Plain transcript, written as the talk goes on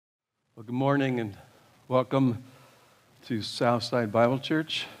Well, good morning and welcome to Southside Bible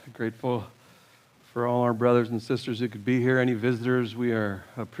Church. Grateful for all our brothers and sisters who could be here. Any visitors, we are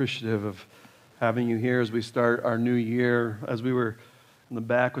appreciative of having you here as we start our new year. As we were in the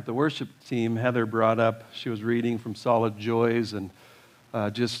back with the worship team, Heather brought up, she was reading from Solid Joys, and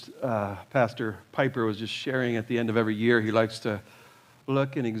Pastor Piper was just sharing at the end of every year, he likes to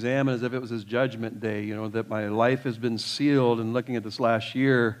look and examine as if it was his judgment day, that my life has been sealed, and looking at this last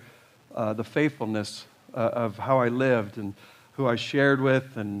year, the faithfulness of how I lived and who I shared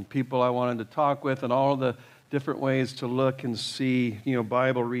with and people I wanted to talk with and all the different ways to look and see,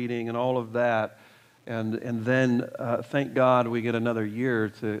 Bible reading and all of that. And then thank God we get another year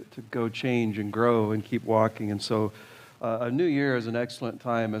to go change and grow and keep walking. And so a new year is an excellent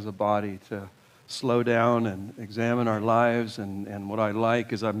time as a body to slow down and examine our lives. And what I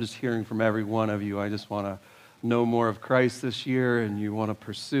like is I'm just hearing from every one of you. I just want to know more of Christ this year, and you want to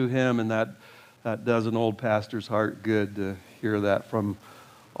pursue him, and that does an old pastor's heart good to hear that from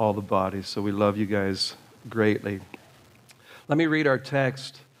all the bodies. So we love you guys greatly. Let me read our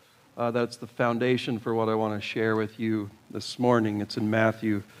text. That's the foundation for what I want to share with you this morning. It's in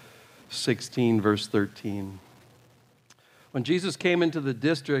Matthew 16, verse 13. When Jesus came into the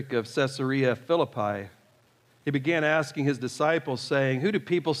district of Caesarea Philippi, he began asking his disciples, saying, "Who do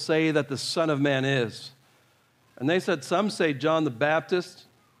people say that the Son of Man is?" And they said, "Some say John the Baptist,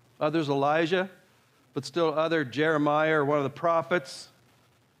 others Elijah, but still other Jeremiah or one of the prophets."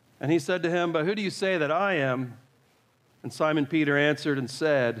 And he said to him, "But who do you say that I am?" And Simon Peter answered and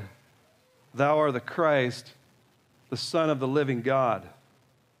said, "Thou art the Christ, the Son of the living God."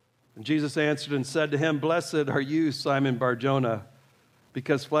 And Jesus answered and said to him, "Blessed are you, Simon Bar-Jonah,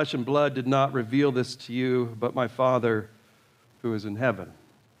 because flesh and blood did not reveal this to you, but my Father who is in heaven.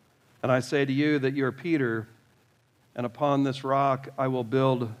 And I say to you that you are Peter, and upon this rock I will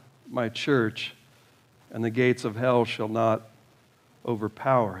build my church, and the gates of hell shall not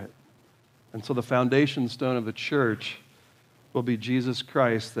overpower it." And so the foundation stone of the church will be Jesus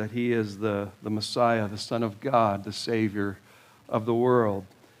Christ, that he is the Messiah, the Son of God, the Savior of the world.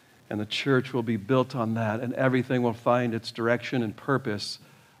 And the church will be built on that, and everything will find its direction and purpose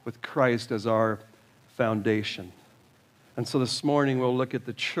with Christ as our foundation. And so this morning we'll look at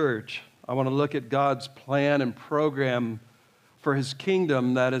the church. I want to look at God's plan and program for his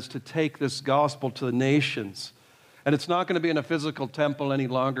kingdom, that is to take this gospel to the nations. And it's not going to be in a physical temple any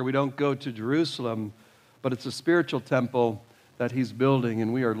longer. We don't go to Jerusalem, but it's a spiritual temple that he's building,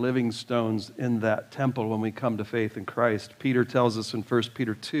 and we are living stones in that temple when we come to faith in Christ. Peter tells us in 1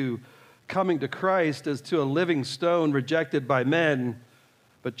 Peter 2, coming to Christ as to a living stone rejected by men,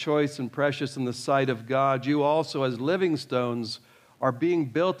 but choice and precious in the sight of God. You also, as living stones, are being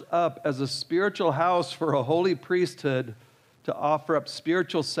built up as a spiritual house for a holy priesthood to offer up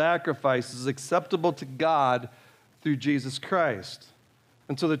spiritual sacrifices acceptable to God through Jesus Christ.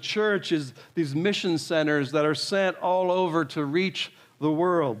 And so the church is these mission centers that are sent all over to reach the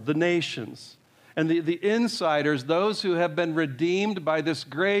world, the nations. And the insiders, those who have been redeemed by this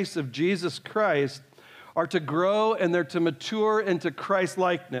grace of Jesus Christ, are to grow and they're to mature into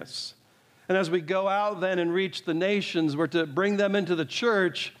Christ-likeness. And as we go out then and reach the nations, we're to bring them into the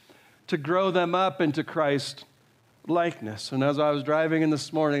church to grow them up into Christ-likeness. And as I was driving in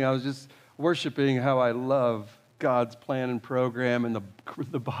this morning, I was just worshiping how I love God's plan and program and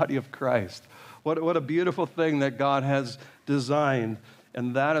the body of Christ. What a beautiful thing that God has designed.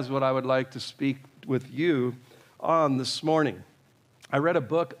 And that is what I would like to speak with you on this morning. I read a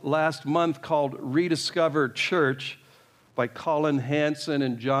book last month called Rediscover Church by Colin Hansen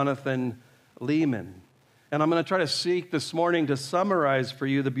and Jonathan Lehman. And I'm going to try to seek this morning to summarize for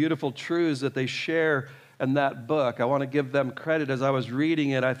you the beautiful truths that they share in that book. I want to give them credit. As I was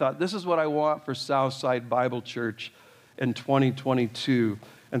reading it, I thought, this is what I want for Southside Bible Church in 2022.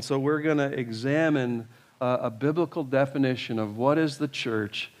 And so we're going to examine a biblical definition of what is the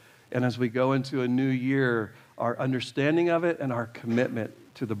church, and as we go into a new year, our understanding of it and our commitment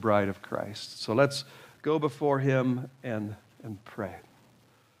to the bride of Christ. So let's go before him and pray.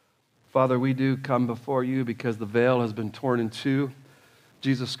 Father, we do come before you because the veil has been torn in two.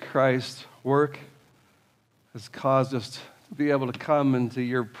 Jesus Christ's work has caused us to be able to come into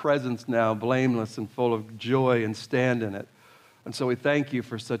your presence now, blameless and full of joy, and stand in it. And so we thank you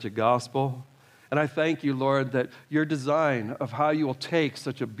for such a gospel. And I thank you, Lord, that your design of how you will take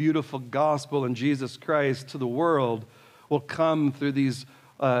such a beautiful gospel in Jesus Christ to the world will come through these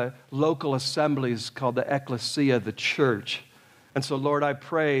local assemblies called the ecclesia, the church. And so, Lord, I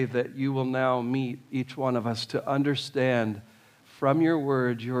pray that you will now meet each one of us to understand from your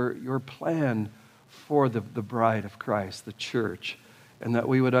word your plan for the bride of Christ, the church. and that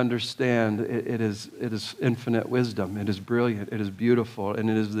we would understand it is infinite wisdom, it is brilliant, it is beautiful, and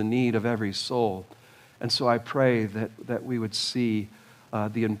it is the need of every soul. And so I pray that we would see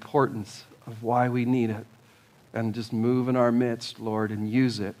the importance of why we need it and just move in our midst, Lord, and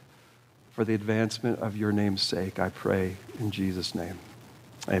use it for the advancement of your name's sake. I pray in Jesus' name.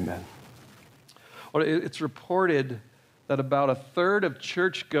 Amen. Well, it's reported that about a third of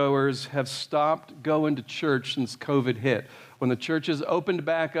churchgoers have stopped going to church since COVID hit. When the churches opened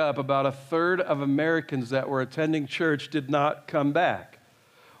back up, about a third of Americans that were attending church did not come back.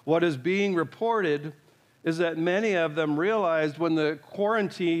 What is being reported is that many of them realized when the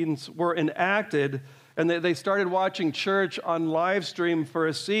quarantines were enacted and they started watching church on live stream for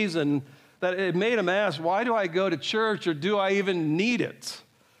a season, that it made them ask, why do I go to church, or do I even need it?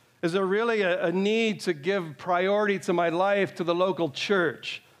 Is there really a need to give priority to my life to the local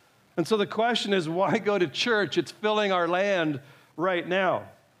church? And so the question is, why go to church? It's filling our land right now.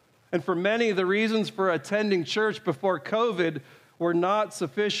 And for many, the reasons for attending church before COVID were not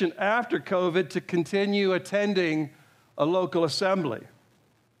sufficient after COVID to continue attending a local assembly.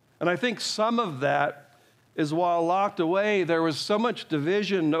 And I think some of that is while locked away, there was so much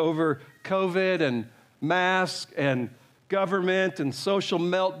division over COVID and masks and government and social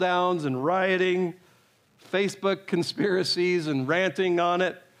meltdowns and rioting, Facebook conspiracies and ranting on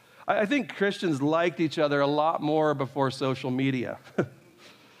it. I think Christians liked each other a lot more before social media.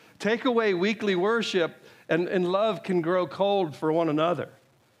 Take away weekly worship and love can grow cold for one another.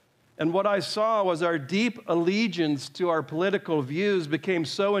 And what I saw was our deep allegiance to our political views became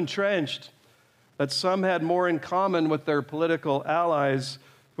so entrenched that some had more in common with their political allies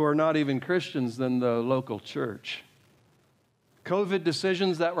who are not even Christians than the local church. COVID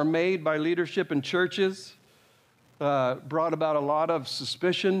decisions that were made by leadership in churches brought about a lot of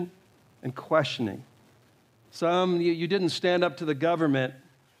suspicion and questioning. Some, you didn't stand up to the government,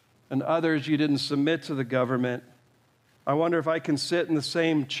 and others, you didn't submit to the government. I wonder if I can sit in the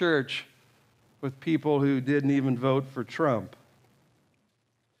same church with people who didn't even vote for Trump.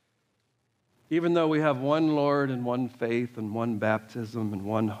 Even though we have one Lord and one faith and one baptism and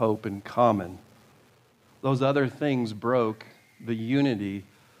one hope in common, those other things broke the unity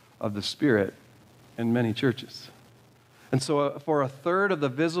of the Spirit in many churches. And so for a third of the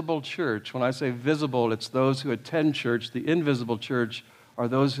visible church, when I say visible, it's those who attend church. The invisible church are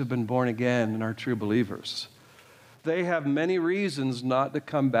those who've been born again and are true believers. They have many reasons not to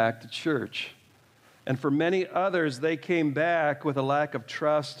come back to church. And for many others, they came back with a lack of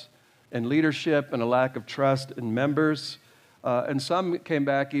trust in leadership and a lack of trust in members. And some came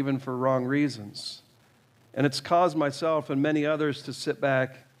back even for wrong reasons. And it's caused myself and many others to sit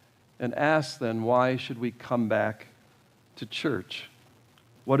back and ask then, why should we come back to church?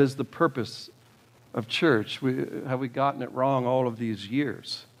 What is the purpose of church? Have we gotten it wrong all of these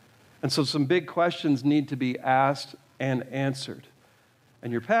years? And so some big questions need to be asked and answered.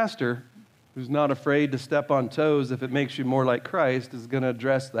 And your pastor, who's not afraid to step on toes if it makes you more like Christ, is going to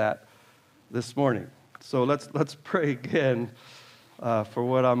address that this morning. So let's pray again for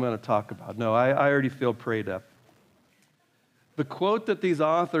what I'm going to talk about. No, I already feel prayed up. The quote that these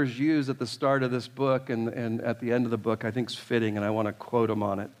authors use at the start of this book and at the end of the book, I think is fitting, and I want to quote them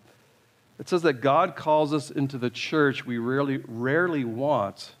on it. It says that God calls us into the church we rarely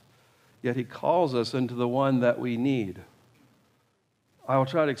want, yet he calls us into the one that we need. I will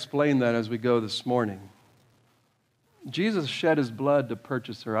try to explain that as we go this morning. Jesus shed his blood to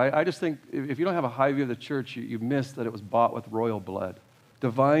purchase her. I just think if you don't have a high view of the church, you miss that it was bought with royal blood.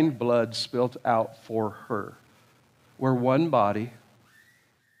 Divine blood spilt out for her. We're one body.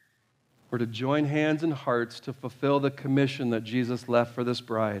 We're to join hands and hearts to fulfill the commission that Jesus left for this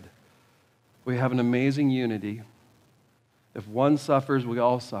bride. We have an amazing unity. If one suffers, we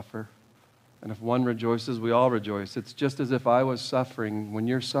all suffer. And if one rejoices, we all rejoice. It's just as if I was suffering. When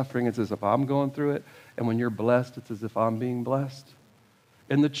you're suffering, it's as if I'm going through it. And when you're blessed, it's as if I'm being blessed.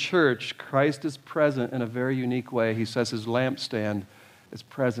 In the church, Christ is present in a very unique way. He says his lampstand is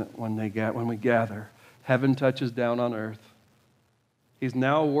present when we gather. Heaven touches down on earth. He's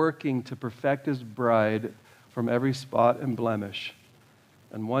now working to perfect his bride from every spot and blemish.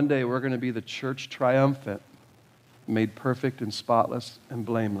 And one day we're going to be the church triumphant, made perfect and spotless and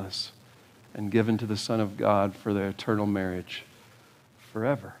blameless, and given to the Son of God for their eternal marriage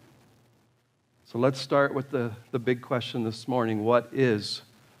forever. So let's start with the big question this morning. What is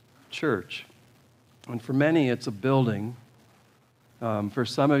church? And for many, it's a building. For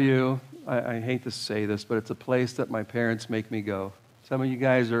some of you, I hate to say this, but it's a place that my parents make me go. Some of you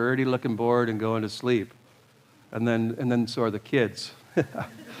guys are already looking bored and going to sleep. And then so are the kids.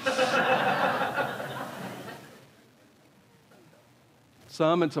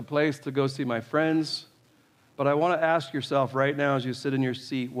 some, it's a place to go see my friends. But I want to ask yourself right now as you sit in your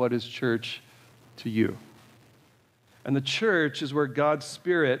seat, what is church to you? And the church is where God's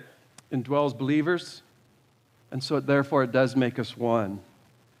Spirit indwells believers, and so therefore it does make us one.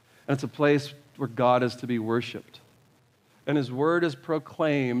 And it's a place where God is to be worshiped. And His Word is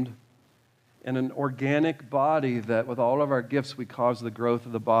proclaimed in an organic body that with all of our gifts we cause the growth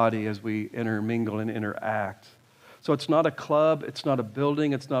of the body as we intermingle and interact. So it's not a club, it's not a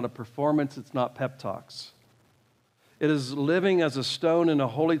building, it's not a performance, it's not pep talks. It is living as a stone in a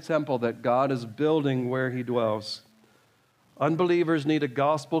holy temple that God is building where He dwells. Unbelievers need a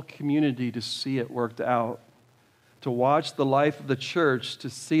gospel community to see it worked out, to watch the life of the church, to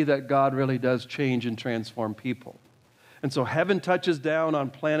see that God really does change and transform people. And so heaven touches down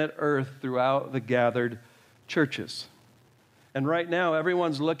on planet Earth throughout the gathered churches. And right now,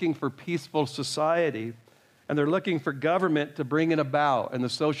 everyone's looking for peaceful society, and they're looking for government to bring it about and the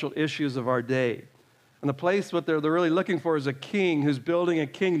social issues of our day. And the place what they're really looking for is a king who's building a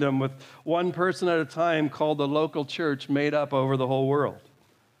kingdom with one person at a time called the local church made up over the whole world.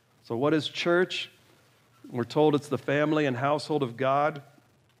 So what is church? We're told it's the family and household of God.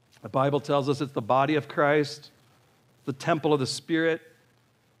 The Bible tells us it's the body of Christ, the temple of the Spirit.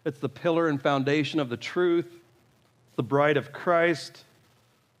 It's the pillar and foundation of the truth, the bride of Christ.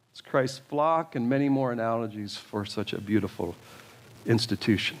 It's Christ's flock, and many more analogies for such a beautiful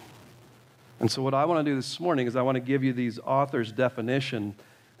institution. And so what I want to do this morning is I want to give you these authors' definition,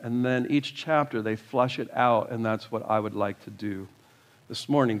 and then each chapter they flush it out, and that's what I would like to do this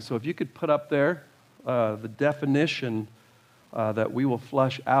morning. So if you could put up there the definition that we will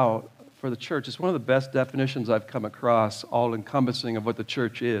flush out for the church. It's one of the best definitions I've come across, all-encompassing of what the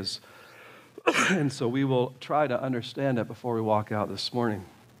church is. And so we will try to understand it before we walk out this morning.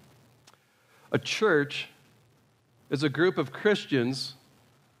 A church is a group of Christians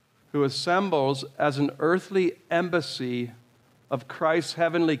who assembles as an earthly embassy of Christ's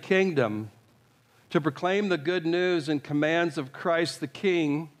heavenly kingdom to proclaim the good news and commands of Christ the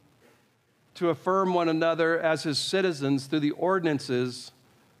King, to affirm one another as His citizens through the ordinances,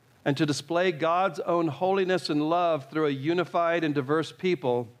 and to display God's own holiness and love through a unified and diverse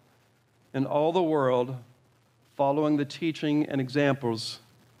people in all the world, following the teaching and examples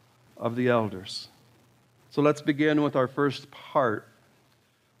of the elders. So let's begin with our first part.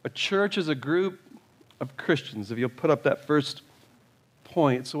 A church is a group of Christians. If you'll put up that first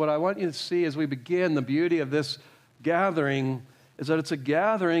point. So what I want you to see as we begin, the beauty of this gathering is that it's a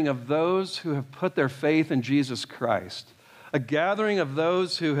gathering of those who have put their faith in Jesus Christ. A gathering of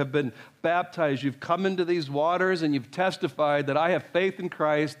those who have been baptized. You've come into these waters and you've testified that I have faith in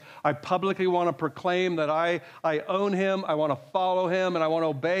Christ. I publicly want to proclaim that I own Him, I want to follow Him, and I want to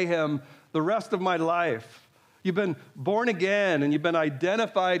obey Him the rest of my life. You've been born again, and you've been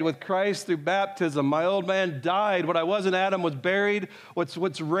identified with Christ through baptism. My old man died. What I was in Adam was buried.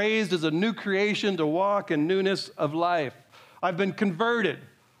 What's raised is a new creation to walk in newness of life. I've been converted.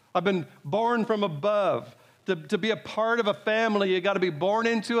 I've been born from above. To be a part of a family, you got to be born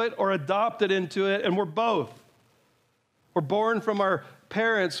into it or adopted into it, and we're both. We're born from our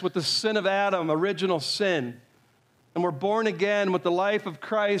parents with the sin of Adam, original sin. And we're born again with the life of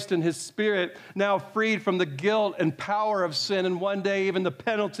Christ and His Spirit, now freed from the guilt and power of sin, and one day even the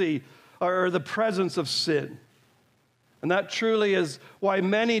penalty or the presence of sin. And that truly is why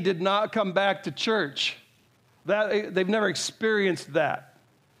many did not come back to church. They've never experienced that.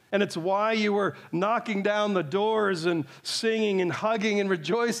 And it's why you were knocking down the doors and singing and hugging and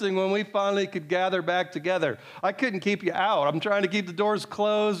rejoicing when we finally could gather back together. I couldn't keep you out. I'm trying to keep the doors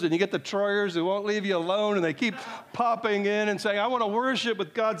closed, and you get the Troyers who won't leave you alone, and they keep popping in and saying, I want to worship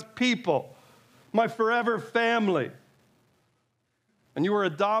with God's people, my forever family. And you were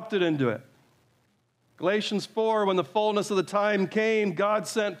adopted into it. Galatians 4, when the fullness of the time came, God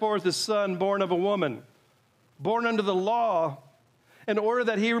sent forth His Son, born of a woman, born under the law, in order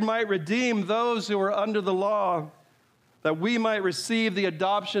that He might redeem those who were under the law, that we might receive the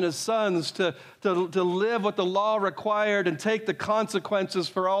adoption as sons, to live what the law required and take the consequences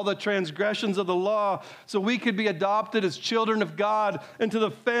for all the transgressions of the law, so we could be adopted as children of God into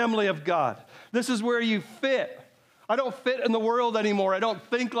the family of God. This is where you fit. I don't fit in the world anymore. I don't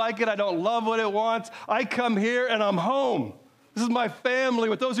think like it. I don't love what it wants. I come here and I'm home. This is my family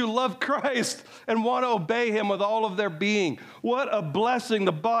with those who love Christ and want to obey Him with all of their being. What a blessing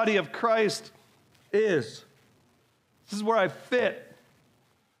the body of Christ is. This is where I fit.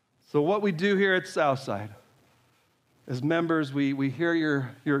 So what we do here at Southside, as members, we hear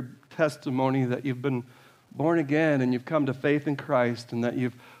your testimony that you've been born again and you've come to faith in Christ and that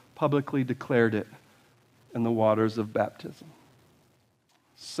you've publicly declared it in the waters of baptism.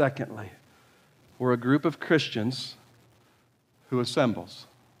 Secondly, we're a group of Christians who assembles.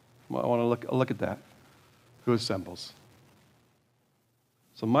 I want to look at that. Who assembles?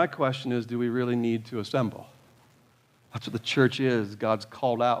 So my question is, do we really need to assemble? That's what the church is. God's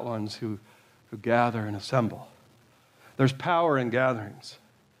called out ones who gather and assemble. There's power in gatherings.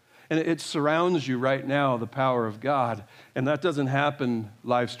 And it surrounds you right now, the power of God. And that doesn't happen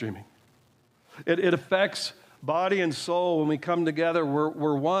live streaming. It affects body and soul when we come together.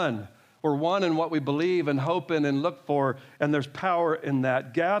 We're one. We're one in what we believe and hope in and look for, and there's power in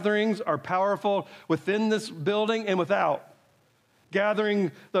that. Gatherings are powerful within this building and without.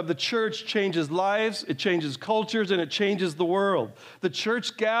 Gathering of the church changes lives, it changes cultures, and it changes the world. The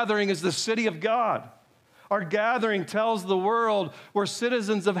church gathering is the city of God. Our gathering tells the world we're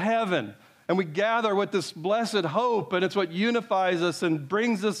citizens of heaven, and we gather with this blessed hope, and it's what unifies us and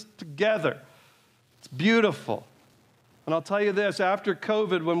brings us together. It's beautiful. And I'll tell you this, after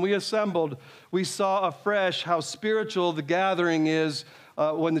COVID, when we assembled, we saw afresh how spiritual the gathering is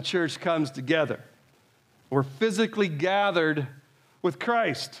when the church comes together. We're physically gathered with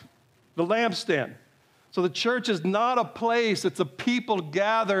Christ, the lampstand. So the church is not a place, it's a people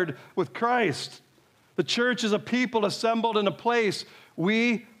gathered with Christ. The church is a people assembled in a place.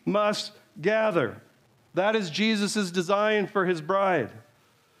 We must gather. That is Jesus' design for his bride.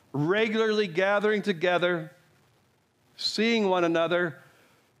 Regularly gathering together, seeing one another,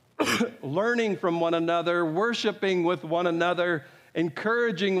 learning from one another, worshiping with one another,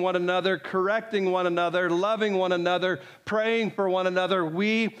 encouraging one another, correcting one another, loving one another, praying for one another.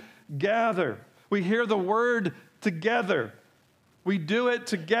 We gather. We hear the word together. We do it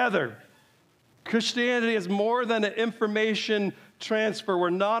together. Christianity is more than an information transfer.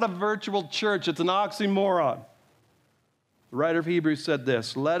 We're not a virtual church. It's an oxymoron. The writer of Hebrews said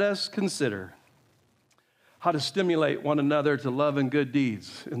this, "Let us consider how to stimulate one another to love and good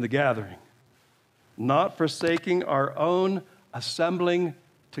deeds in the gathering, not forsaking our own assembling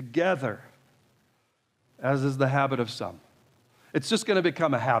together, as is the habit of some." It's just going to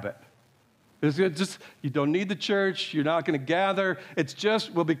become a habit. You don't need the church. You're not going to gather. It's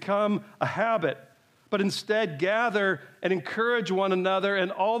just will become a habit. But instead, gather and encourage one another,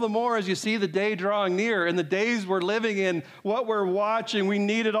 and all the more as you see the day drawing near, and the days we're living in, what we're watching, we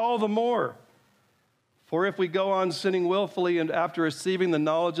need it all the more. For if we go on sinning willfully and after receiving the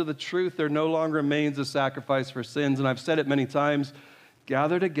knowledge of the truth, there no longer remains a sacrifice for sins. And I've said it many times,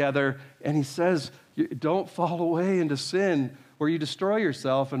 gather together. And he says, don't fall away into sin where you destroy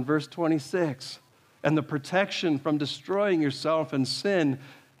yourself in verse 26. And the protection from destroying yourself in sin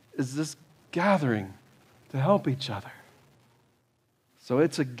is this gathering to help each other. So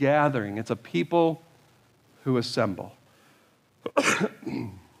it's a gathering. It's a people who assemble.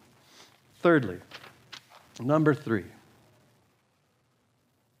 Thirdly, number 3,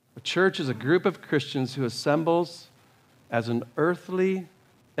 a church is a group of Christians who assembles as an earthly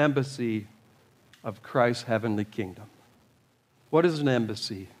embassy of Christ's heavenly kingdom. What is an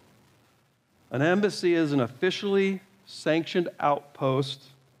embassy? An embassy is an officially sanctioned outpost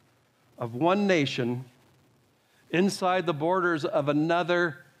of one nation inside the borders of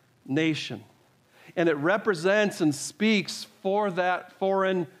another nation. And it represents and speaks for that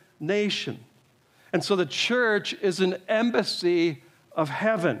foreign nation. And so the church is an embassy of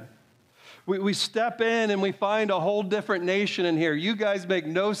heaven. We step in and we find a whole different nation in here. You guys make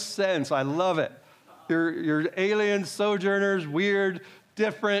no sense. I love it. You're aliens, sojourners, weird,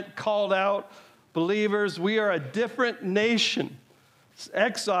 different, called out believers. We are a different nation.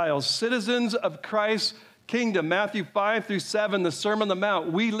 Exiles, citizens of Christ's kingdom. Matthew 5-7, the Sermon on the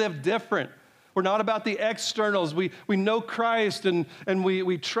Mount. We live different. We're not about the externals. We know Christ and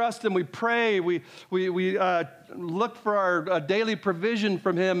we trust Him. We pray. We look for our daily provision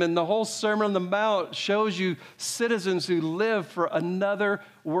from Him. And the whole Sermon on the Mount shows you citizens who live for another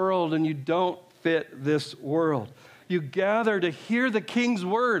world, and you don't fit this world. You gather to hear the King's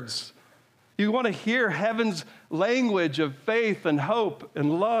words. You want to hear heaven's language of faith and hope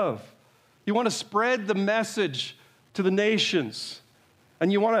and love. You want to spread the message to the nations.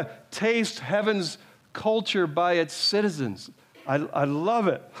 And you want to taste heaven's culture by its citizens. I love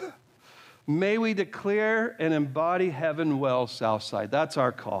it. May we declare and embody heaven well, Southside. That's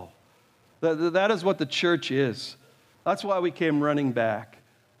our call. That is what the church is. That's why we came running back.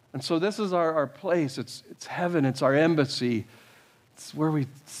 And so this is our place. It's heaven. It's our embassy. It's where we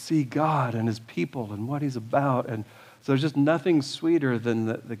see God and His people and what He's about. And so there's just nothing sweeter than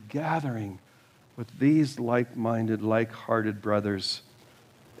the gathering with these like-minded, like-hearted brothers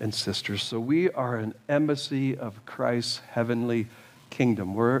and sisters. So we are an embassy of Christ's heavenly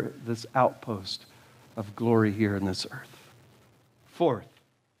kingdom. We're this outpost of glory here in this earth. Fourth,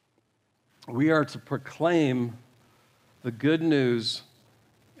 We are to proclaim the good news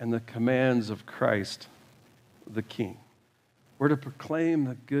and the commands of Christ, the King. We're to proclaim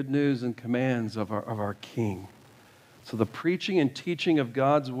the good news and commands of our King. So the preaching and teaching of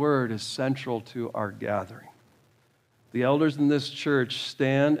God's word is central to our gathering. The elders in this church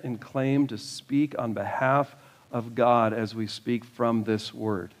stand and claim to speak on behalf of God as we speak from this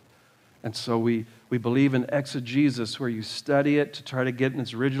word. And so we believe in exegesis, where you study it to try to get in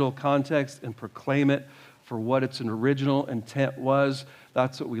its original context and proclaim it for what its original intent was.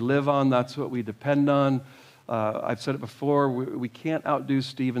 That's what we live on. That's what we depend on. I've said it before, we can't outdo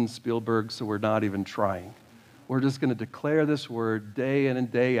Steven Spielberg, so we're not even trying. We're just going to declare this word day in and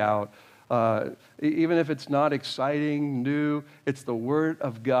day out. Even if it's not exciting, new, it's the word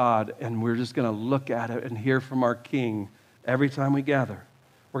of God, and we're just going to look at it and hear from our King every time we gather.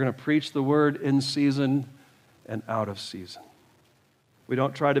 We're going to preach the word in season and out of season. We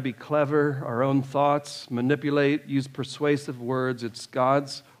don't try to be clever, our own thoughts, manipulate, use persuasive words. It's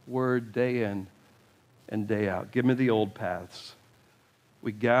God's word day in and day out. Give me the old paths.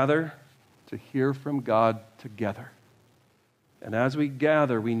 We gather to hear from God together. And as we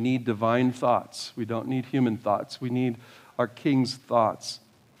gather, we need divine thoughts. We don't need human thoughts. We need our King's thoughts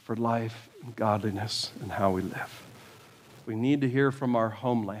for life and godliness and how we live. We need to hear from our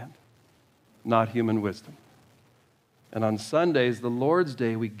homeland, not human wisdom. And on Sundays, the Lord's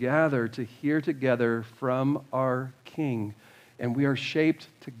Day, we gather to hear together from our King. And we are shaped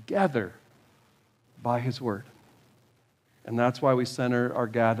together by His Word. And that's why we center our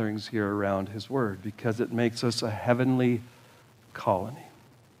gatherings here around His Word, because it makes us a heavenly colony.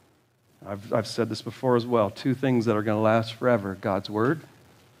 I've said this before as well. Two things that are going to last forever: God's Word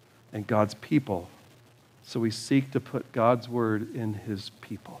and God's people. So we seek to put God's Word in His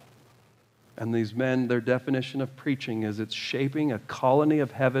people. And these men, their definition of preaching is it's shaping a colony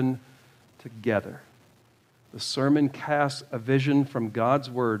of heaven together. The sermon casts a vision from God's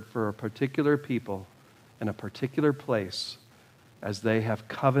Word for a particular people in a particular place as they have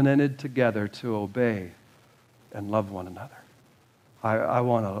covenanted together to obey and love one another. I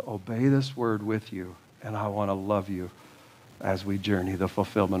want to obey this word with you, and I want to love you as we journey the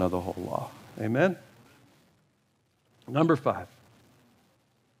fulfillment of the whole law. Amen? Number 5.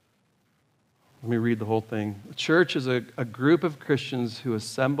 Let me read the whole thing. The church is a group of Christians who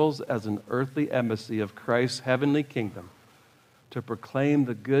assembles as an earthly embassy of Christ's heavenly kingdom to proclaim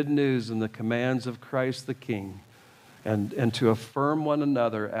the good news and the commands of Christ the King, and to affirm one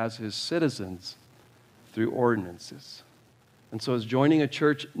another as His citizens through ordinances. And so is joining a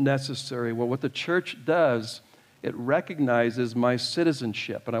church necessary? Well, what the church does, it recognizes my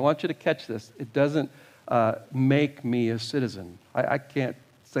citizenship. And I want you to catch this. It doesn't make me a citizen. I can't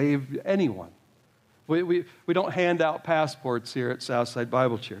save anyone. We don't hand out passports here at Southside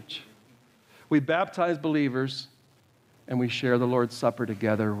Bible Church. We baptize believers, and we share the Lord's Supper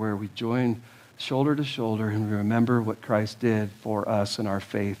together, where we join shoulder to shoulder and we remember what Christ did for us and our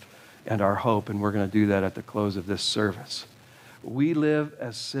faith and our hope. And we're going to do that at the close of this service. We live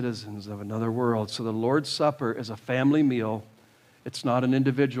as citizens of another world. So the Lord's Supper is a family meal. It's not an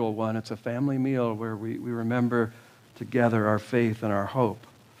individual one. It's a family meal where we remember together our faith and our hope.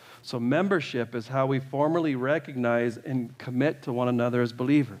 So membership is how we formally recognize and commit to one another as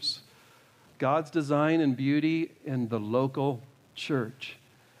believers. God's design and beauty in the local church.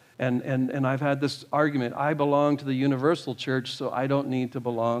 And I've had this argument. I belong to the universal church, so I don't need to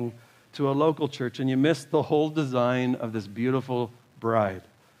belong to a local church. And you miss the whole design of this beautiful bride.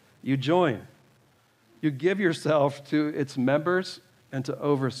 You join. You give yourself to its members and to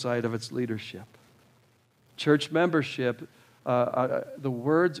oversight of its leadership. Church membership, the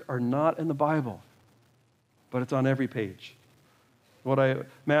words are not in the Bible, but it's on every page.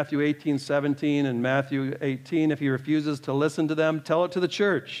 Matthew 18:17 and Matthew 18, if he refuses to listen to them, tell it to the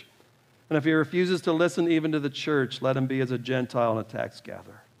church. And if he refuses to listen even to the church, let him be as a Gentile and a tax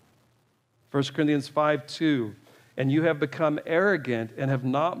gatherer. 1 Corinthians 5:2, and you have become arrogant and have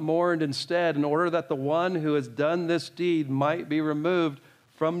not mourned instead, in order that the one who has done this deed might be removed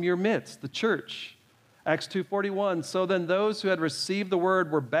from your midst, the church. Acts 2:41, so then those who had received the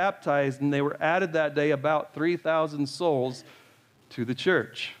word were baptized, and they were added that day about 3,000 souls to the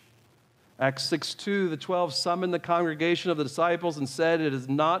church. Acts 6:2, the 12 summoned the congregation of the disciples and said, it is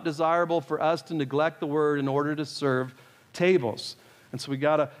not desirable for us to neglect the word in order to serve tables. And so we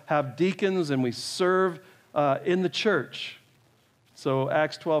got to have deacons, and we serve in the church. So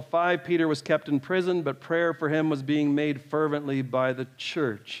Acts 12:5, Peter was kept in prison, but prayer for him was being made fervently by the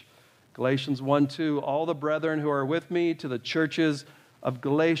church. Galatians 1:2, all the brethren who are with me to the churches of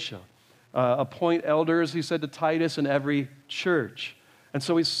Galatia. Appoint elders, he said to Titus, in every church. And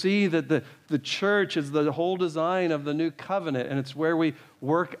so we see that the church is the whole design of the new covenant, and it's where we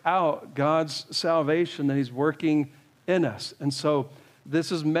work out God's salvation that he's working in us. And so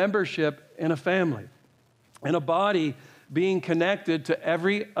this is membership in a family, in a body being connected to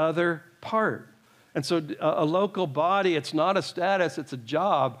every other part. And so a local body, it's not a status, it's a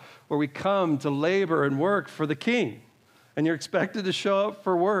job where we come to labor and work for the King. And you're expected to show up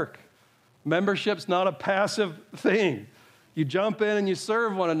for work. Membership's not a passive thing. You jump in and you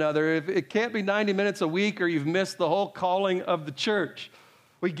serve one another. It can't be 90 minutes a week or you've missed the whole calling of the church.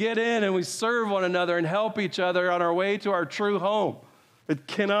 We get in and we serve one another and help each other on our way to our true home. It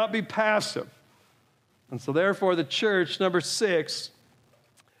cannot be passive. And so therefore the church, number 6,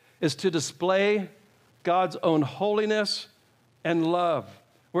 is to display God's own holiness and love.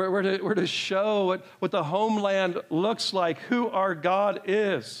 We're to show what the homeland looks like, who our God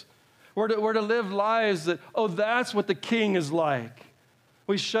is. We're to live lives that, that's what the King is like.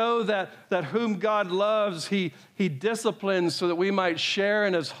 We show that whom God loves, he disciplines so that we might share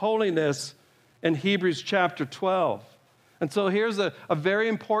in his holiness in Hebrews chapter 12. And so here's a very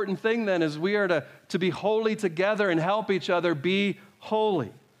important thing then, is we are to be holy together and help each other be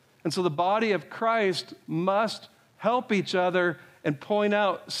holy. And so the body of Christ must help each other and point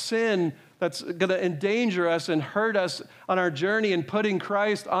out sin that's going to endanger us and hurt us on our journey in putting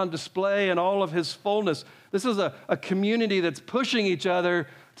Christ on display in all of his fullness. This is a community that's pushing each other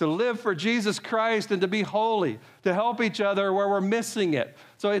to live for Jesus Christ and to be holy, to help each other where we're missing it.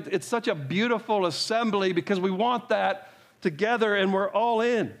 So it's such a beautiful assembly because we want that together and we're all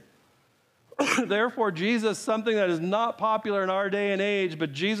in. Therefore, Jesus, something that is not popular in our day and age,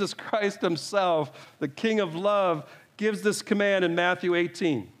 but Jesus Christ himself, the King of love, gives this command in Matthew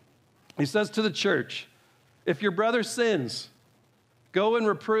 18. He says to the church, if your brother sins, go and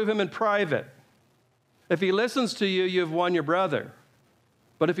reprove him in private. If he listens to you, you have won your brother.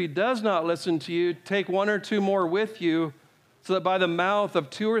 But if he does not listen to you, take 1 or 2 more with you, so that by the mouth of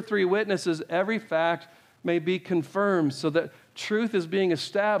 2 or 3 witnesses, every fact may be confirmed, so that truth is being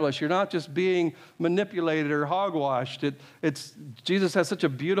established. You're not just being manipulated or hogwashed. Jesus has such a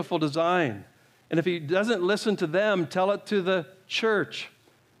beautiful design. And if he doesn't listen to them, tell it to the church.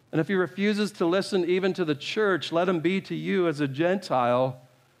 And if he refuses to listen even to the church, let him be to you as a Gentile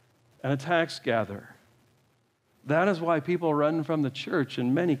and a tax gatherer. That is why people run from the church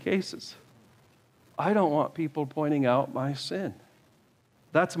in many cases. I don't want people pointing out my sin.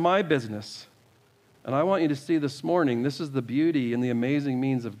 That's my business. And I want you to see this morning, this is the beauty and the amazing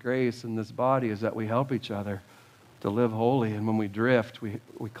means of grace in this body, is that we help each other to live holy. And when we drift, we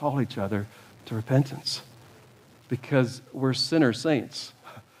call each other to repentance, because we're sinner saints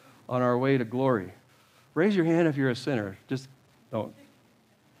on our way to glory. Raise your hand if you're a sinner. Just don't.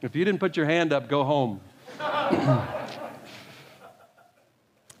 If you didn't put your hand up, go home.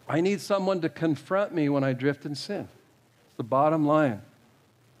 I need someone to confront me when I drift in sin. It's the bottom line.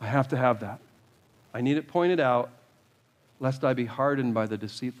 I have to have that. I need it pointed out, lest I be hardened by the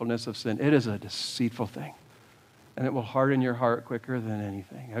deceitfulness of sin. It is a deceitful thing, and it will harden your heart quicker than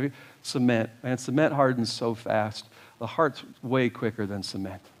anything. Cement, man, cement hardens so fast. The heart's way quicker than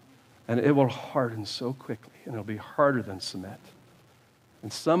cement, and it will harden so quickly, and it'll be harder than cement.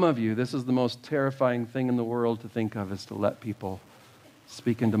 And some of you, this is the most terrifying thing in the world to think of, is to let people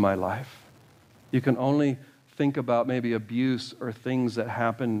speak into my life. You can only think about maybe abuse or things that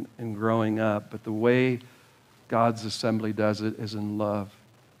happen in growing up, but the way God's assembly does it is in love.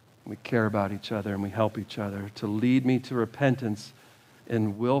 We care about each other and we help each other to lead me to repentance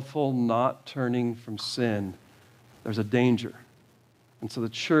in willful not turning from sin. There's a danger. And so the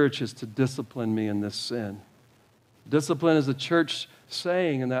church is to discipline me in this sin. Discipline is the church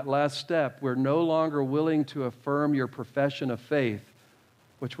saying in that last step, we're no longer willing to affirm your profession of faith,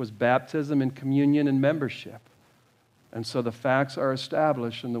 which was baptism and communion and membership. And so the facts are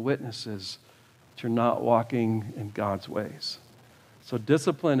established and the witnesses that you're not walking in God's ways. So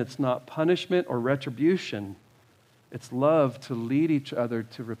discipline, it's not punishment or retribution. It's love to lead each other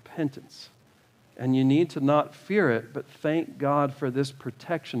to repentance. And you need to not fear it, but thank God for this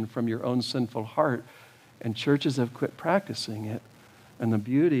protection from your own sinful heart. And churches have quit practicing it. And the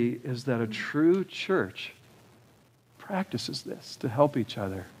beauty is that a true church practices this to help each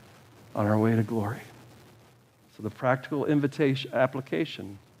other on our way to glory. So the practical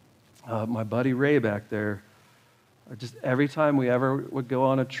application, my buddy Ray back there, just every time we ever would go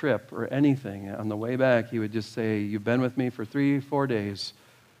on a trip or anything, on the way back, he would just say, you've been with me for 3-4 days.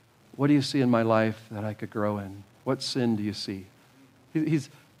 What do you see in my life that I could grow in? What sin do you see? He's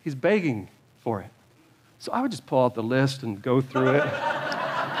begging for it. So I would just pull out the list and go through it.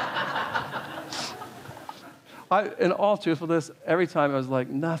 In all truthfulness, every time I was like,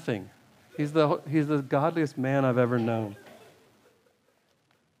 nothing. He's the godliest man I've ever known.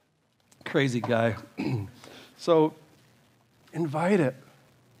 Crazy guy. So invite it,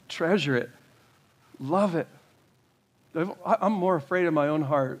 treasure it, love it. I'm more afraid of my own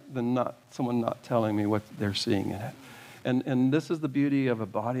heart than someone not telling me what they're seeing in it. And this is the beauty of a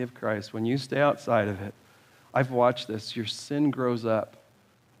body of Christ. When you stay outside of it, I've watched this. Your sin grows up,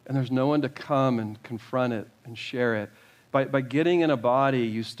 and there's no one to come and confront it and share it. By getting in a body,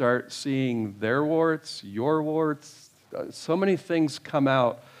 you start seeing their warts, your warts. So many things come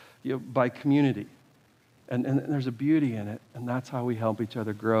out by community. And there's a beauty in it, and that's how we help each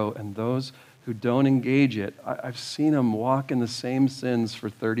other grow. And those who don't engage it, I've seen them walk in the same sins for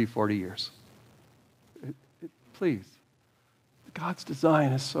 30, 40 years. Please. God's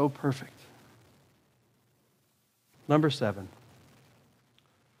design is so perfect. Number 7.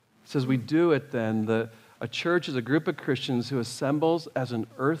 It says, we do it then. A church is a group of Christians who assembles as an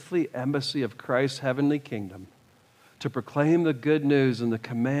earthly embassy of Christ's heavenly kingdom to proclaim the good news and the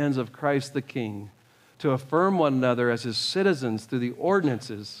commands of Christ the King, to affirm one another as his citizens through the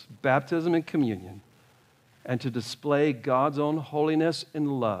ordinances, baptism and communion, and to display God's own holiness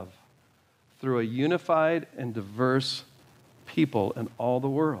and love through a unified and diverse people in all the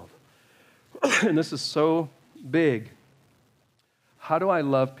world. And this is so big. How do I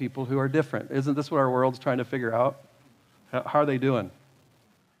love people who are different? Isn't this what our world's trying to figure out? How are they doing?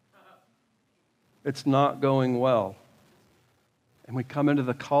 It's not going well. And we come into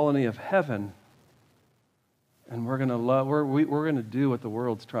the colony of heaven, and we're going to love. We're going to do what the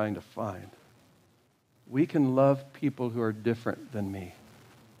world's trying to find. We can love people who are different than me.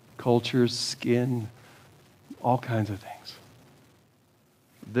 Cultures, skin, all kinds of things.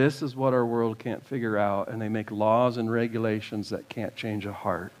 This is what our world can't figure out, and they make laws and regulations that can't change a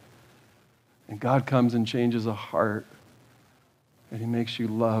heart. And God comes and changes a heart, and he makes you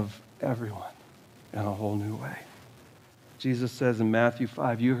love everyone in a whole new way. Jesus says in Matthew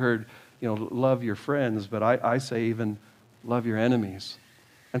 5, you heard, love your friends, but I say even love your enemies.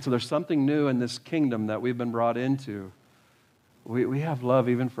 And so there's something new in this kingdom that we've been brought into. We have love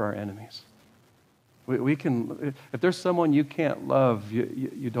even for our enemies. We can, if there's someone you can't love,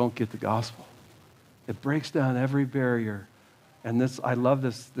 you don't get the gospel. It breaks down every barrier. And I love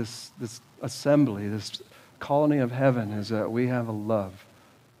this assembly, this colony of heaven, is that we have a love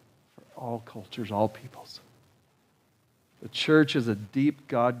for all cultures, all peoples. The church is a deep,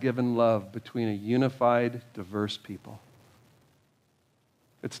 God-given love between a unified, diverse people.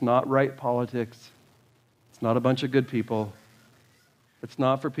 It's not right politics. It's not a bunch of good people. It's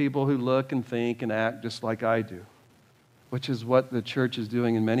not for people who look and think and act just like I do, which is what the church is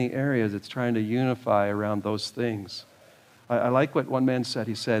doing in many areas. It's trying to unify around those things. I like what one man said.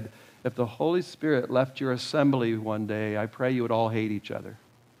 He said, if the Holy Spirit left your assembly one day, I pray you would all hate each other.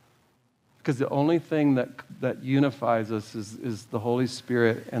 Because the only thing that unifies us is the Holy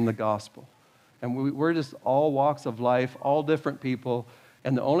Spirit and the gospel. And we're just all walks of life, all different people,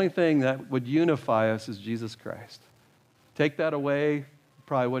 and the only thing that would unify us is Jesus Christ. Take that away, you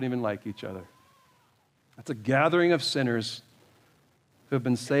probably wouldn't even like each other. It's a gathering of sinners who have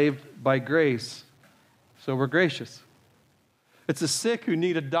been saved by grace, so we're gracious. It's the sick who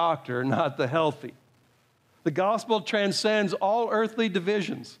need a doctor, not the healthy. The gospel transcends all earthly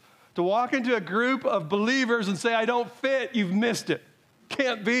divisions. To walk into a group of believers and say, I don't fit, you've missed it.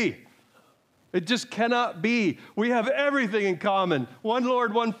 Can't be. It just cannot be. We have everything in common. One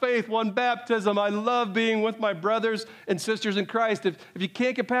Lord, one faith, one baptism. I love being with my brothers and sisters in Christ. If you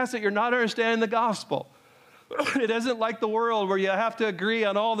can't get past it, you're not understanding the gospel. It isn't like the world where you have to agree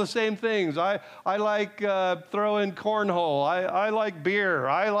on all the same things. I like throwing cornhole. I like beer.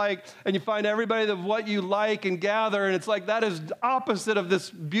 And you find everybody of what you like and gather, and it's like that is opposite of this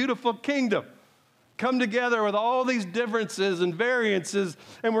beautiful kingdom. Come together with all these differences and variances,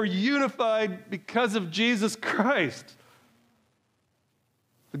 and we're unified because of Jesus Christ.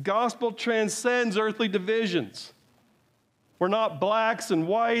 The gospel transcends earthly divisions. We're not blacks and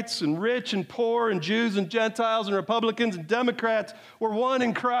whites and rich and poor and Jews and Gentiles and Republicans and Democrats. We're one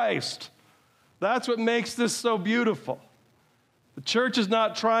in Christ. That's what makes this so beautiful. The church is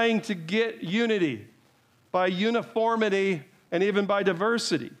not trying to get unity by uniformity and even by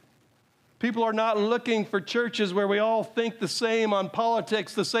diversity. People are not looking for churches where we all think the same on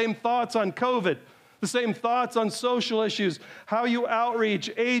politics, the same thoughts on COVID, the same thoughts on social issues, how you outreach,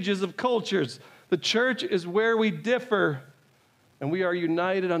 ages of cultures. The church is where we differ, and we are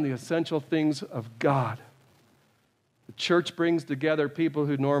united on the essential things of God. The church brings together people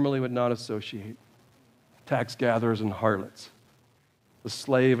who normally would not associate. Tax gatherers and harlots. The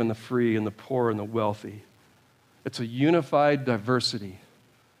slave and the free and the poor and the wealthy. It's a unified diversity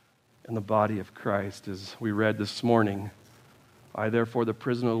in the body of Christ, as we read this morning. I, therefore, the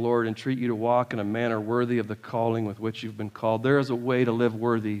prisoner of the Lord, entreat you to walk in a manner worthy of the calling with which you've been called. There is a way to live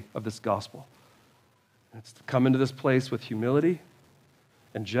worthy of this gospel. It's to come into this place with humility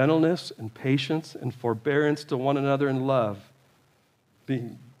and gentleness and patience and forbearance to one another in love,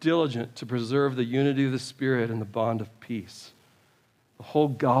 being diligent to preserve the unity of the Spirit and the bond of peace. The whole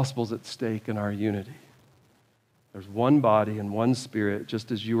gospel's at stake in our unity. There's one body and one Spirit,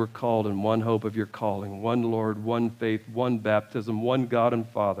 just as you were called in one hope of your calling, one Lord, one faith, one baptism, one God and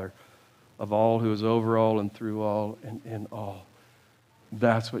Father of all, who is over all and through all and in all.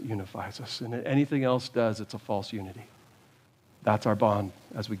 That's what unifies us. And anything else does, it's a false unity. That's our bond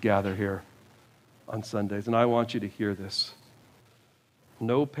as we gather here on Sundays. And I want you to hear this.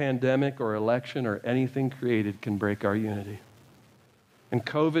 No pandemic or election or anything created can break our unity. In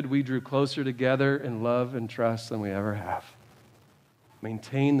COVID, we drew closer together in love and trust than we ever have.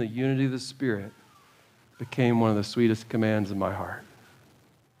 Maintain the unity of the Spirit became one of the sweetest commands in my heart.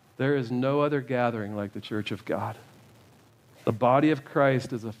 There is no other gathering like the church of God. The body of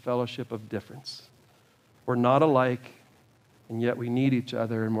Christ is a fellowship of difference. We're not alike, and yet we need each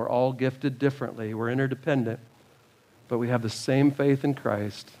other, and we're all gifted differently. We're interdependent, but we have the same faith in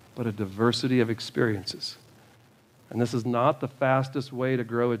Christ, but a diversity of experiences. And this is not the fastest way to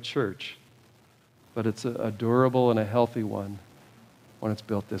grow a church, but it's a durable and a healthy one when it's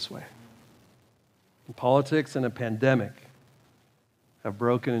built this way. And politics and a pandemic have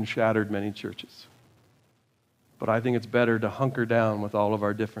broken and shattered many churches. But I think it's better to hunker down with all of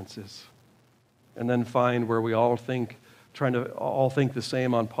our differences and then find where we all think, trying to all think the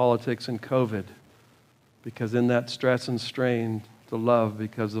same on politics and COVID, because in that stress and strain, to love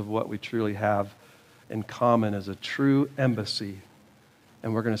because of what we truly have in common as a true embassy.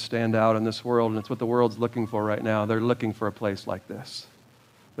 And we're going to stand out in this world, and it's what the world's looking for right now. They're looking for a place like this.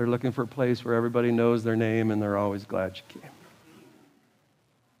 They're looking for a place where everybody knows their name and they're always glad you came.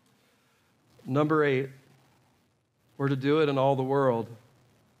 Number 8, we're to do it in all the world.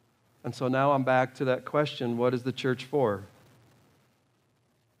 And so now I'm back to that question, what is the church for?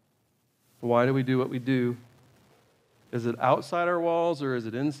 Why do we do what we do? Is it outside our walls or is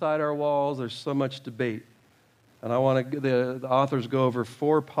it inside our walls? There's so much debate. And I want to, the authors go over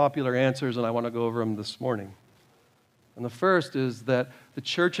 4 popular answers, and I want to go over them this morning. And the first is that the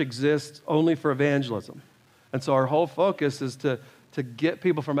church exists only for evangelism. And so our whole focus is to get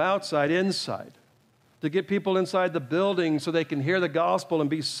people from outside inside, to get people inside the building so they can hear the gospel and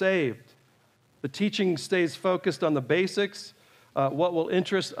be saved. The teaching stays focused on the basics. What will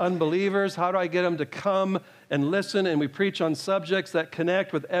interest unbelievers? How do I get them to come and listen? And we preach on subjects that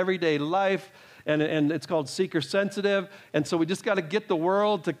connect with everyday life, and it's called seeker sensitive. And so we just got to get the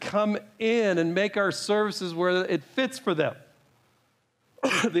world to come in and make our services where it fits for them.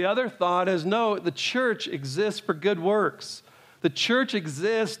 The other thought is, no, the church exists for good works. The church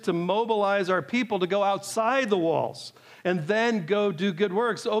exists to mobilize our people to go outside the walls and then go do good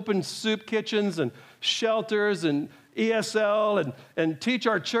works, open soup kitchens and shelters and ESL and teach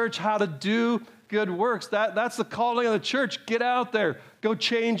our church how to do good works. That's the calling of the church. Get out there. Go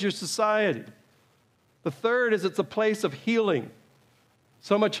change your society. The third is it's a place of healing.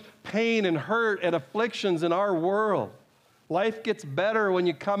 So much pain and hurt and afflictions in our world. Life gets better when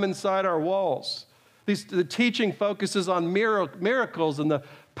you come inside our walls. The teaching focuses on miracles and the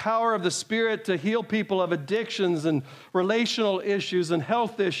power of the Spirit to heal people of addictions and relational issues and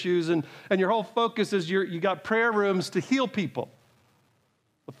health issues. And your whole focus is you got prayer rooms to heal people.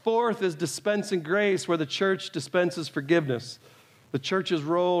 The fourth is dispensing grace, where the church dispenses forgiveness. The church's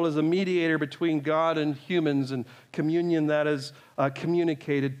role is a mediator between God and humans, and communion that is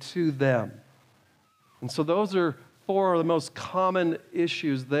communicated to them. And so those are 4 of the most common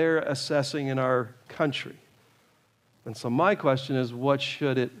issues they're assessing in our country. And so my question is, what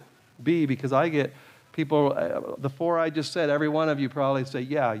should it be? Because I get people, the 4 I just said, every one of you probably say,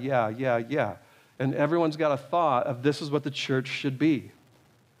 yeah. And everyone's got a thought of this is what the church should be.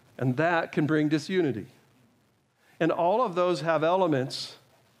 And that can bring disunity. And all of those have elements.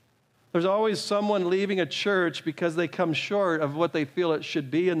 There's always someone leaving a church because they come short of what they feel it should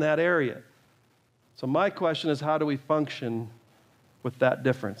be in that area. So my question is, how do we function with that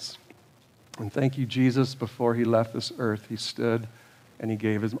difference? And thank you, Jesus, before he left this earth, he stood and he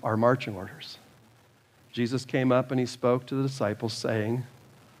gave our marching orders. Jesus came up and he spoke to the disciples saying,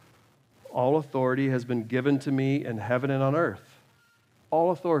 all authority has been given to me in heaven and on earth. All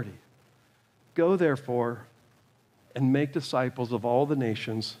authority. Go therefore and make disciples of all the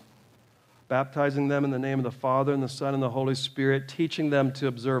nations, baptizing them in the name of the Father and the Son and the Holy Spirit, teaching them to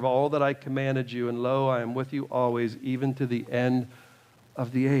observe all that I commanded you, and lo, I am with you always, even to the end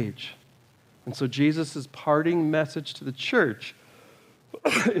of the age. And so Jesus' parting message to the church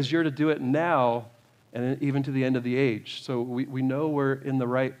is you're to do it now and even to the end of the age. So we know we're in the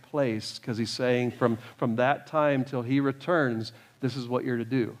right place because he's saying from that time till he returns, this is what you're to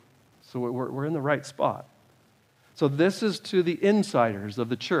do. So we're in the right spot. So this is to the insiders of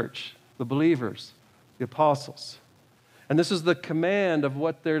the church, the believers, the apostles. And this is the command of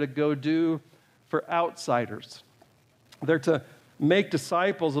what they're to go do for outsiders. They're to make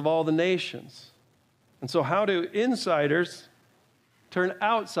disciples of all the nations. And so how do insiders turn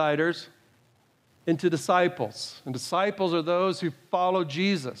outsiders into disciples? And disciples are those who follow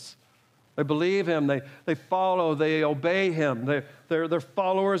Jesus. They believe him, they follow, they obey him. They're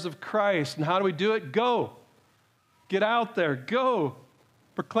followers of Christ. And how do we do it? Go. Get out there. Go.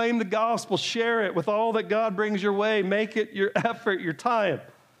 Proclaim the gospel. Share it with all that God brings your way. Make it your effort, your time.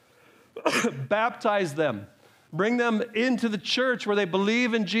 Baptize them. Bring them into the church where they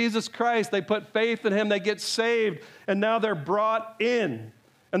believe in Jesus Christ. They put faith in him. They get saved. And now they're brought in.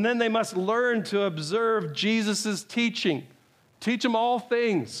 And then they must learn to observe Jesus' teaching. Teach them all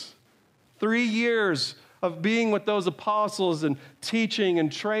things. 3 years of being with those apostles and teaching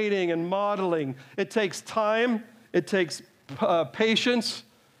and training and modeling. It takes time. It takes patience.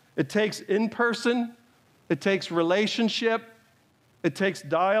 It takes in-person. It takes relationship. It takes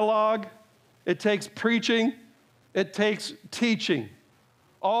dialogue. It takes preaching. It takes teaching.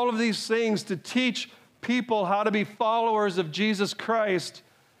 All of these things to teach people how to be followers of Jesus Christ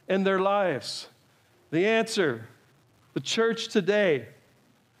in their lives. The answer, the church today,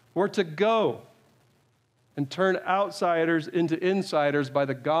 we're to go and turn outsiders into insiders by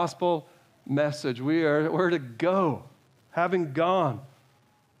the gospel message. We're to go, having gone.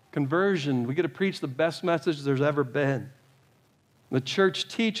 Conversion, we get to preach the best message there's ever been. The church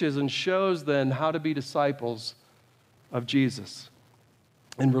teaches and shows then how to be disciples of Jesus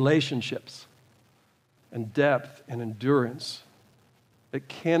in relationships and depth and endurance. It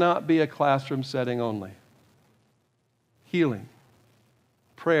cannot be a classroom setting only. Healing,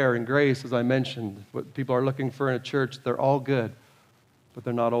 prayer, and grace, as I mentioned, what people are looking for in a church, they're all good, but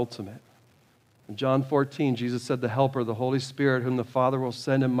they're not ultimate. In John 14, Jesus said, the Helper, the Holy Spirit, whom the Father will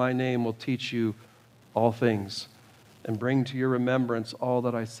send in my name, will teach you all things and bring to your remembrance all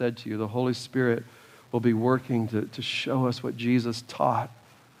that I said to you. The Holy Spirit will be working to show us what Jesus taught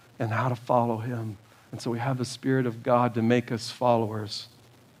and how to follow him. And so we have the Spirit of God to make us followers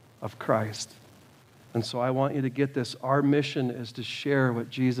of Christ. And so I want you to get this. Our mission is to share what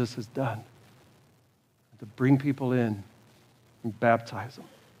Jesus has done, to bring people in and baptize them,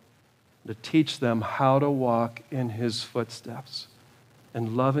 to teach them how to walk in his footsteps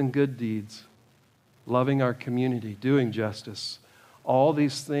and loving good deeds, loving our community, doing justice. All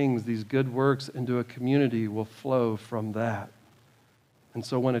these things, these good works into a community will flow from that. And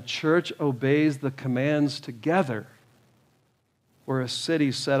so when a church obeys the commands together, we're a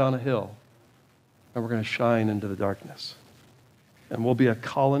city set on a hill, and we're going to shine into the darkness. And we'll be a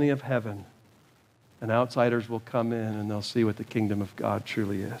colony of heaven, and outsiders will come in, and they'll see what the kingdom of God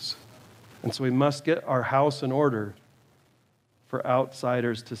truly is. And so we must get our house in order for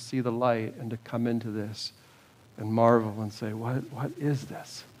outsiders to see the light and to come into this and marvel and say, what is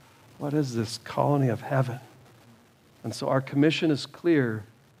this? What is this colony of heaven? And so our commission is clear.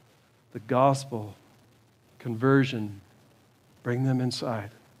 The gospel, conversion, bring them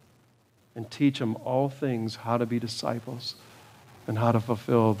inside and teach them all things, how to be disciples and how to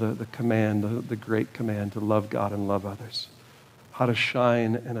fulfill the command, the great command to love God and love others, how to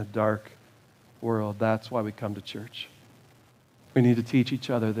shine in a dark world. That's why we come to church. We need to teach each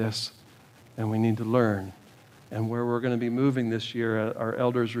other this, and we need to learn. And where we're going to be moving this year at our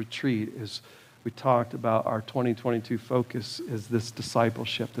elders retreat is we talked about our 2022 focus is this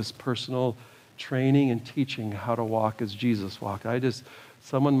discipleship, this personal training and teaching how to walk as Jesus walked.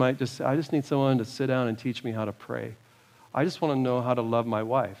 Someone might just say, I just need someone to sit down and teach me how to pray. I just want to know how to love my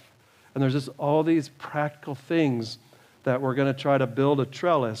wife. And there's just all these practical things that we're going to try to build a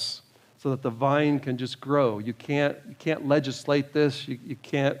trellis so that the vine can just grow. You can't legislate this. You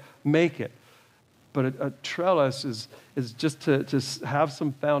can't make it. But a trellis is just to have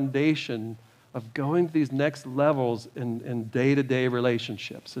some foundation of going to these next levels in day-to-day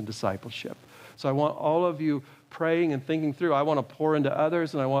relationships and discipleship. So I want all of you praying and thinking through. I want to pour into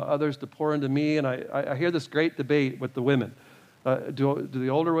others, and I want others to pour into me. And I hear this great debate with the women. Do the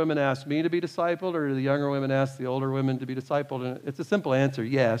older women ask me to be discipled, or do the younger women ask the older women to be discipled? And it's a simple answer,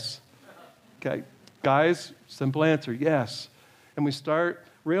 yes. Okay, guys, simple answer, yes. And we start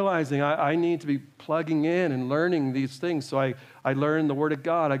realizing I need to be plugging in and learning these things. So I learn the Word of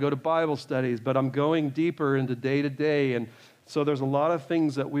God. I go to Bible studies, but I'm going deeper into day-to-day. And so there's a lot of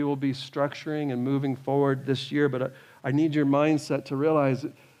things that we will be structuring and moving forward this year, but I need your mindset to realize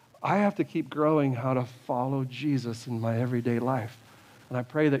I have to keep growing how to follow Jesus in my everyday life. And I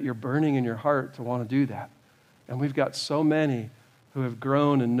pray that you're burning in your heart to want to do that. And we've got so many who have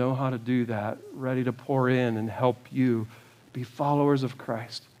grown and know how to do that, ready to pour in and help you be followers of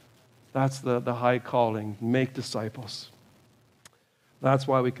Christ. That's the high calling, make disciples. That's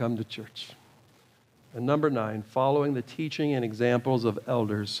why we come to church. And number 9, following the teaching and examples of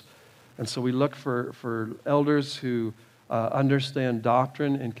elders. And so we look for elders who understand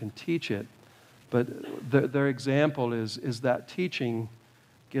doctrine and can teach it. But their example is that teaching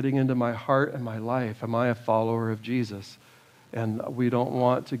getting into my heart and my life? Am I a follower of Jesus? And we don't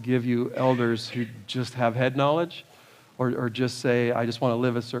want to give you elders who just have head knowledge or just say, I just want to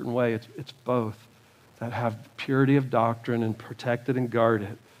live a certain way. It's both that have purity of doctrine and protect it and guard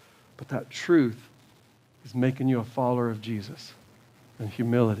it. But that truth is making you a follower of Jesus and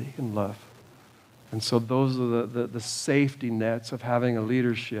humility and love. And so those are the safety nets of having a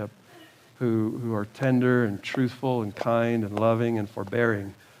leadership who are tender and truthful and kind and loving and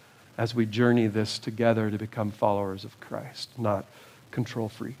forbearing as we journey this together to become followers of Christ, not control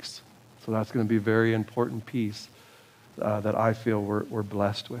freaks. So that's going to be a very important piece that I feel we're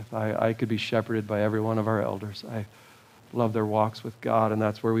blessed with. I could be shepherded by every one of our elders. I love their walks with God, and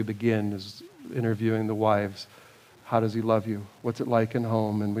that's where we begin, is interviewing the wives. How does he love you? What's it like in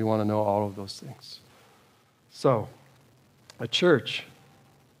home? And we want to know all of those things. So, a church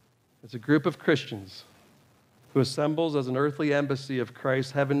is a group of Christians who assembles as an earthly embassy of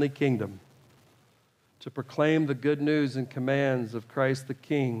Christ's heavenly kingdom to proclaim the good news and commands of Christ the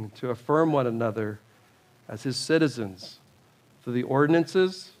King, to affirm one another as his citizens through the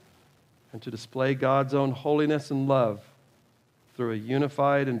ordinances, and to display God's own holiness and love through a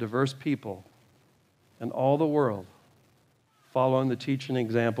unified and diverse people and all the world, following the teaching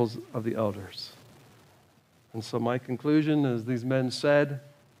examples of the elders. And so my conclusion, as these men said,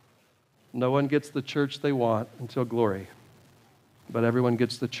 no one gets the church they want until glory, but everyone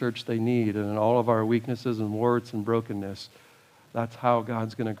gets the church they need. And in all of our weaknesses and warts and brokenness, that's how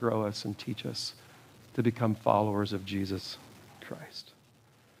God's going to grow us and teach us to become followers of Jesus Christ.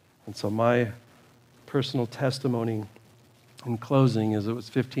 And so my personal testimony in closing is it was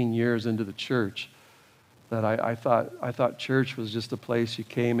 15 years into the church that I thought church was just a place you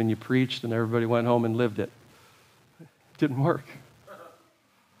came and you preached and everybody went home and lived it. It didn't work.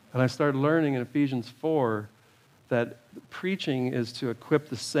 And I started learning in Ephesians 4 that preaching is to equip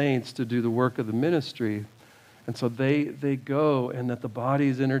the saints to do the work of the ministry. And so they go, and that the body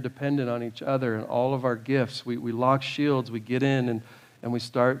is interdependent on each other and all of our gifts. We lock shields, we get in, and we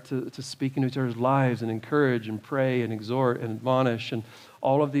start to speak into each other's lives and encourage and pray and exhort and admonish. And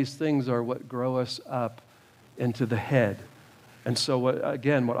all of these things are what grow us up into the head. And so what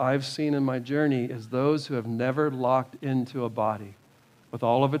I've seen in my journey is those who have never locked into a body with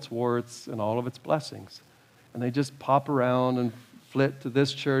all of its warts and all of its blessings, and they just pop around and flit to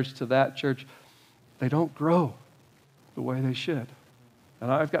this church, to that church, they don't grow the way they should. And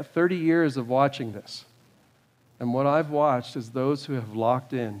I've got 30 years of watching this. And what I've watched is those who have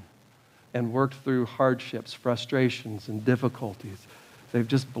locked in and worked through hardships, frustrations, and difficulties, they've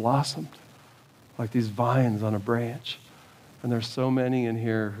just blossomed like these vines on a branch. And there's so many in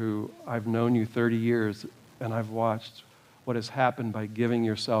here who I've known you 30 years, and I've watched what has happened by giving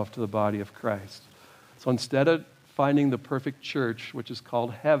yourself to the body of Christ. So instead of finding the perfect church, which is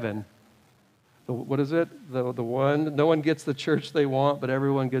called heaven, what is it? The one, no one gets the church they want, but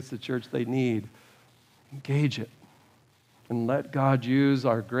everyone gets the church they need. Engage it. And let God use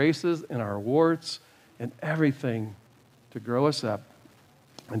our graces and our warts and everything to grow us up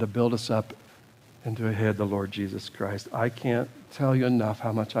and to build us up into a head, the Lord Jesus Christ. I can't tell you enough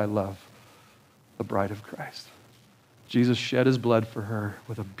how much I love the bride of Christ. Jesus shed his blood for her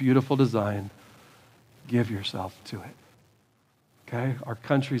with a beautiful design. Give yourself to it. Okay? Our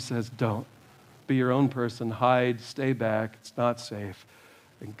country says don't. Be your own person. Hide. Stay back. It's not safe.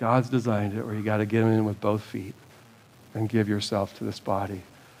 And God's designed it where you got to get in with both feet and give yourself to this body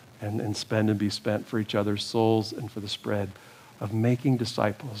and spend and be spent for each other's souls and for the spread of making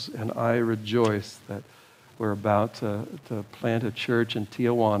disciples. And I rejoice that we're about to plant a church in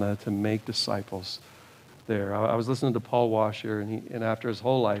Tijuana to make disciples there. I was listening to Paul Washer, and after his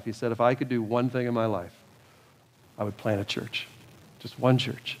whole life, he said, if I could do one thing in my life, I would plant a church. Just one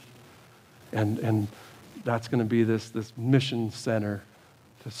church. And that's going to be this mission center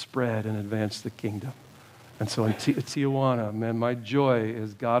to spread and advance the kingdom. And so in Tijuana, man, my joy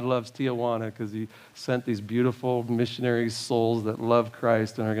is God loves Tijuana because he sent these beautiful missionary souls that love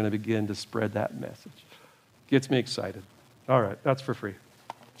Christ and are going to begin to spread that message. Gets me excited. All right, that's for free.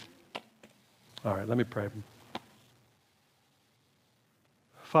 All right, let me pray.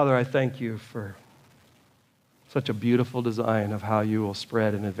 Father, I thank you for such a beautiful design of how you will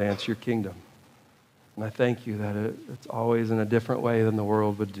spread and advance your kingdom. And I thank you that it's always in a different way than the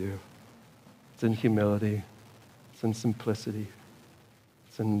world would do. It's in humility. It's in simplicity.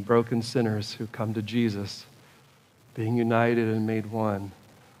 It's in broken sinners who come to Jesus, being united and made one,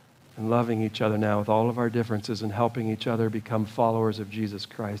 and loving each other now with all of our differences and helping each other become followers of Jesus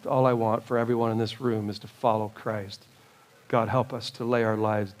Christ. All I want for everyone in this room is to follow Christ. God, help us to lay our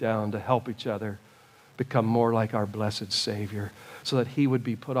lives down to help each other become more like our blessed Savior so that he would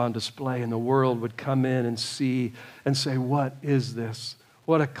be put on display and the world would come in and see and say, what is this?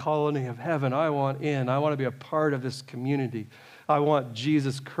 What a colony of heaven. I want in. I want to be a part of this community. I want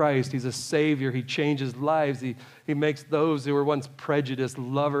Jesus Christ. He's a Savior. He changes lives. He makes those who were once prejudiced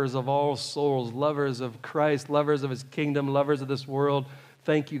lovers of all souls, lovers of Christ, lovers of his kingdom, lovers of this world.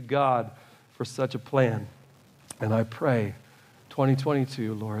 Thank you, God, for such a plan. And I pray,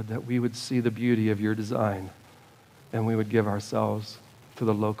 2022, Lord, that we would see the beauty of your design and we would give ourselves to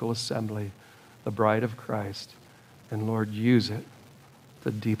the local assembly, the bride of Christ, and Lord, use it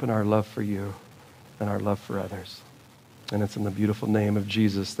to deepen our love for you and our love for others. And it's in the beautiful name of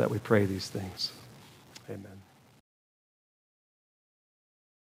Jesus that we pray these things. Amen.